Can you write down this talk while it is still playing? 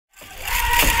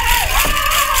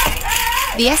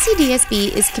The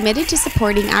SCDSB is committed to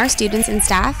supporting our students and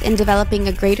staff in developing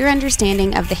a greater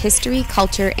understanding of the history,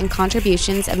 culture, and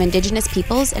contributions of Indigenous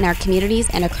peoples in our communities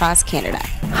and across Canada.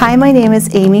 Hi, my name is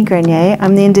Amy Grenier.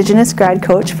 I'm the Indigenous grad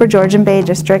coach for Georgian Bay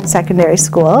District Secondary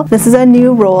School. This is a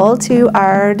new role to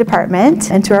our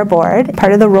department and to our board.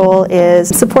 Part of the role is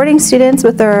supporting students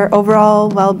with their overall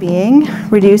well-being,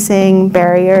 reducing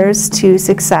barriers to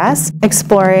success,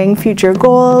 exploring future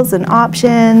goals and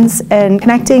options, and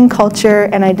connecting culture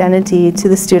and identity to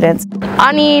the students.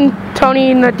 Anin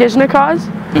Tony Nadizhnikas.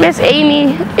 Miss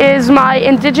Amy is my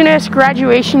Indigenous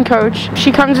graduation coach.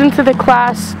 She comes into the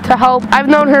class to help. I've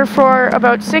known her for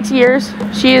about 6 years.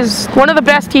 She is one of the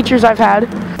best teachers I've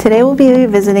had. Today we'll be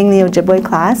visiting the Ojibwe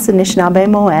class in Anishinaabe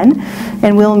Moen,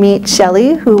 and we'll meet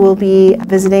Shelly, who will be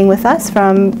visiting with us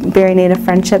from Berry Native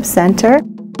Friendship Center.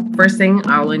 First thing,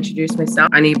 I'll introduce myself.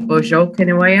 Ani Bojo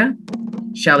Kenewaya,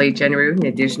 Shelly Jenru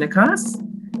Nadizhnikas,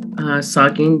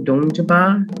 Sagin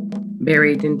Dongjaba,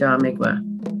 Berry Dinda Megwa.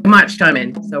 Too much time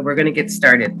in, so we're going to get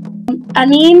started.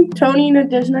 Anin Tony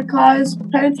Nadizhnikas,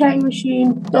 Penetang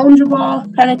Machine, Donjaba,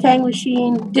 Penetang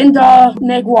Machine, Dinda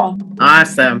Negwa.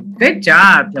 Awesome. Good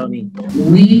job, Tony.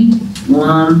 We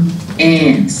want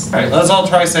ants. All right, let's all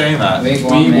try saying that. We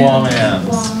want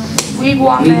ants. We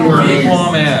want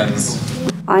ants.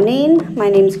 Anin, my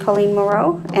name is Colleen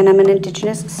Moreau, and I'm an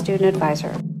Indigenous student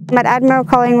advisor. I'm at Admiral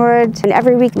Collingwood, and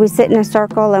every week we sit in a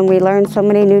circle and we learn so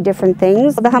many new different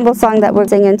things. The humble song that we're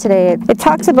singing today, it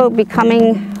talks about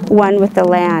becoming one with the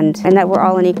land and that we're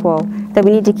all unequal, that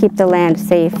we need to keep the land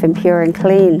safe and pure and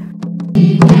clean.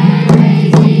 We can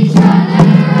raise each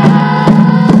other up,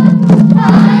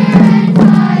 higher and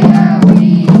higher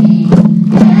we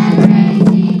can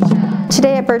raise each other.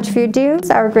 Today at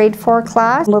Birchview, our grade 4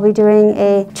 class, we'll be doing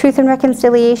a Truth and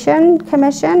Reconciliation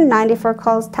Commission, 94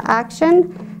 Calls to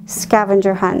Action,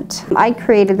 scavenger hunt. I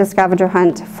created the scavenger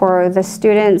hunt for the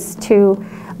students to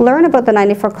learn about the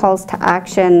 94 calls to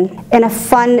action in a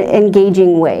fun,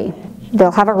 engaging way.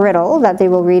 They'll have a riddle that they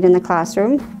will read in the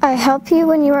classroom. I help you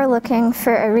when you are looking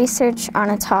for a research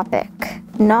on a topic.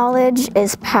 Knowledge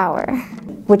is power.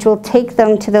 Which will take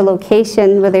them to the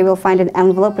location where they will find an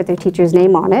envelope with their teacher's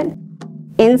name on it.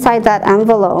 Inside that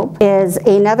envelope is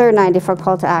another 94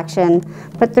 call to action,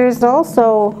 but there's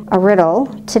also a riddle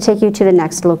to take you to the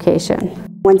next location.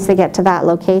 Once they get to that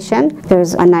location,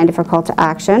 there's a 94 call to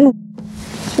action.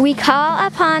 We call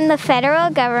upon the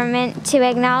federal government to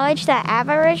acknowledge that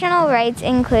Aboriginal rights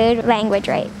include language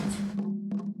rights.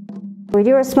 We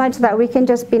do a smudge so that we can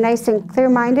just be nice and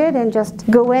clear-minded and just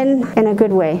go in a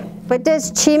good way. What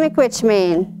does Chimikwich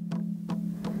mean?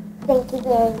 Thank you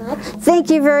very much. Thank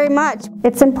you very much.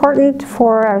 It's important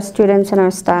for our students and our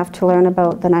staff to learn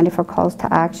about the 94 calls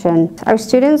to action. Our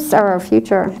students are our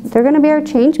future. They're going to be our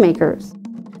change makers.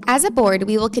 As a board,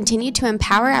 we will continue to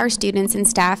empower our students and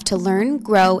staff to learn,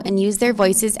 grow, and use their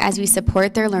voices as we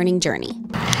support their learning journey.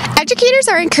 Educators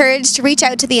are encouraged to reach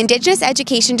out to the Indigenous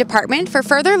Education Department for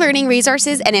further learning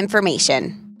resources and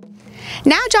information.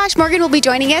 Now Josh Morgan will be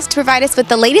joining us to provide us with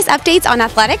the latest updates on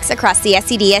athletics across the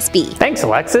SCDSB. Thanks,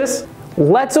 Alexis.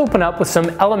 Let's open up with some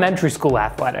elementary school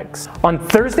athletics. On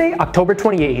Thursday, October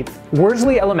 28th,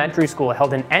 Worsley Elementary School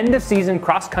held an end-of-season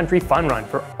cross-country fun run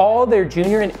for all their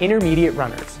junior and intermediate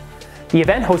runners. The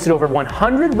event hosted over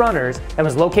 100 runners and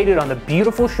was located on the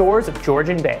beautiful shores of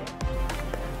Georgian Bay.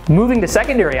 Moving to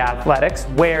secondary athletics,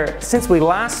 where, since we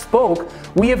last spoke,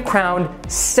 we have crowned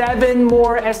 7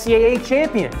 more SCAA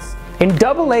champions. In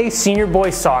AA Senior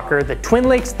Boys Soccer, the Twin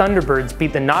Lakes Thunderbirds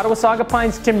beat the Nottawasaga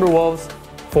Pines Timberwolves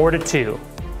 4-2.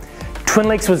 Twin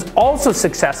Lakes was also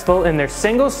successful in their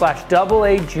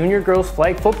single/AA Junior Girls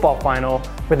Flag Football Final,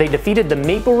 where they defeated the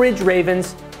Maple Ridge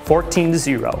Ravens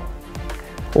 14-0.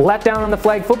 Let down on the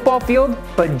flag football field,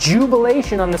 but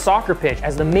jubilation on the soccer pitch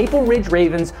as the Maple Ridge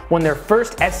Ravens won their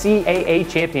first SCAA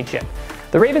championship.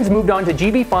 The Ravens moved on to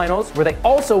GB Finals, where they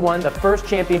also won the first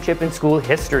championship in school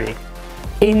history.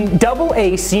 In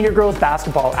AA Senior Girls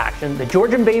Basketball action, the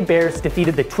Georgian Bay Bears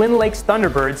defeated the Twin Lakes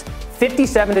Thunderbirds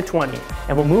 57-20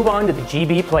 and will move on to the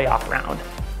GB playoff round.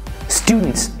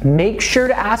 Students, make sure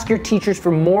to ask your teachers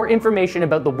for more information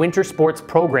about the winter sports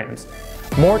programs.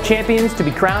 More champions to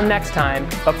be crowned next time,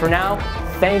 but for now,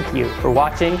 thank you for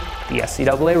watching the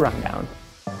SCAA Rundown.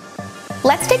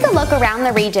 Let's take a look around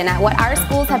the region at what our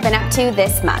schools have been up to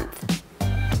this month.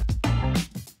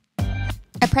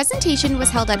 A presentation was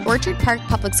held at Orchard Park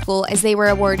Public School as they were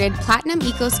awarded Platinum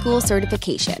Eco School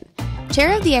certification.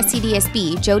 Chair of the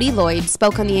SCDSB, Jody Lloyd,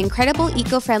 spoke on the incredible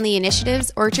eco-friendly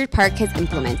initiatives Orchard Park has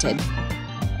implemented.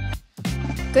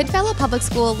 Goodfellow Public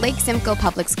School, Lake Simcoe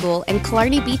Public School, and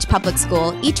Killarney Beach Public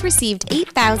School each received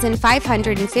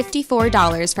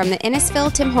 $8,554 from the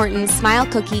Innisfil Tim Hortons Smile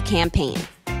Cookie campaign.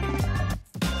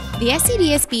 The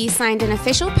SCDSB signed an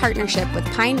official partnership with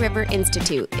Pine River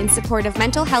Institute in support of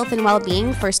mental health and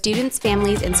well-being for students,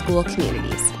 families, and school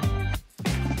communities.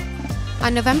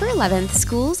 On November 11th,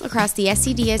 schools across the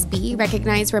SCDSB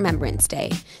recognized Remembrance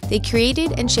Day. They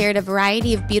created and shared a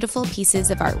variety of beautiful pieces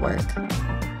of artwork.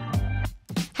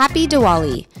 Happy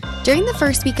Diwali! During the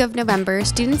first week of November,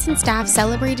 students and staff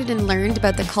celebrated and learned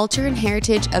about the culture and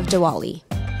heritage of Diwali.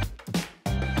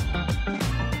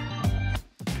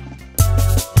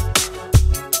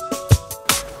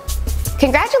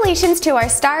 Congratulations to our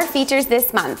star features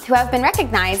this month who have been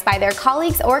recognized by their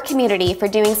colleagues or community for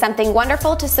doing something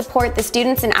wonderful to support the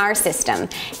students in our system.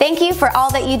 Thank you for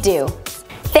all that you do.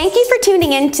 Thank you for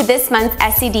tuning in to this month's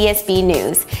SCDSB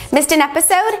News. Missed an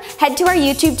episode? Head to our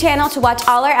YouTube channel to watch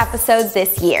all our episodes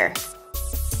this year.